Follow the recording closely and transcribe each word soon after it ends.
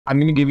I'm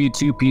going to give you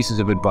two pieces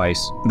of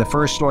advice. The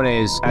first one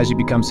is, as you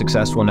become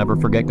successful, never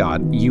forget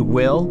God. You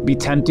will be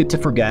tempted to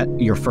forget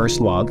your first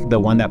love, the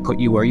one that put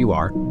you where you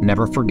are.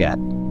 Never forget.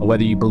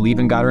 Whether you believe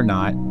in God or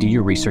not, do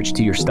your research,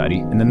 do your study.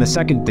 And then the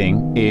second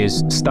thing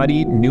is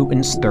study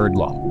Newton's third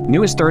law.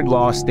 Newton's third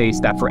law states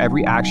that for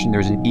every action,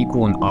 there's an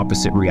equal and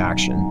opposite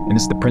reaction. And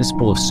it's the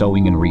principle of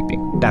sowing and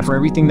reaping. That for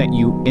everything that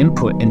you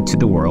input into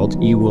the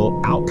world, you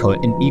will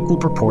output in equal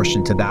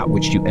proportion to that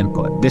which you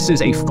input. This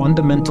is a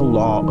fundamental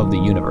law of the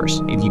universe.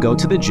 If you go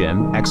to the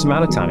gym X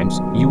amount of times,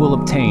 you will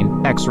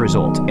obtain X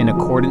result in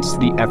accordance to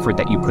the effort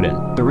that you put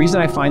in. The reason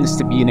I find this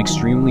to be an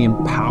extremely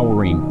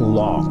empowering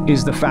law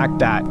is the fact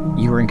that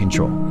you're in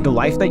control. The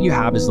life that you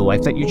have is the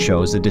life that you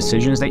chose. The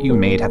decisions that you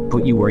made have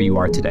put you where you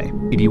are today.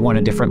 If you want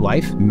a different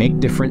life, make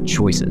different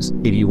choices.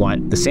 If you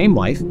want the same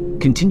life,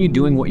 continue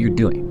doing what you're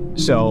doing.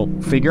 So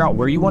figure out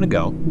where you want to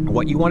go,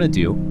 what you want to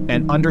do,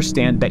 and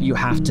understand that you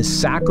have to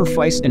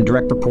sacrifice in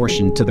direct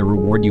proportion to the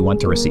reward you want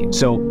to receive.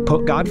 So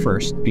put God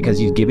first, because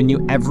he's given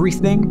you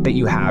everything that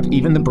you have,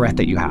 even the breath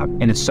that you have.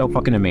 And it's so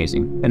fucking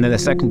amazing. And then the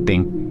second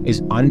thing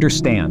is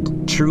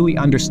understand, truly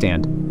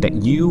understand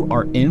that you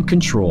are in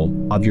control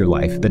of your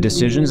life. The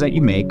decisions that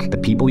you make, the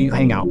people you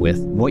hang out with,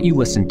 what you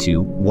listen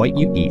to, what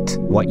you eat,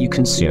 what you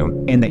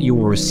consume, and that you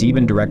will receive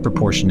in direct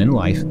proportion in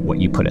life what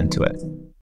you put into it.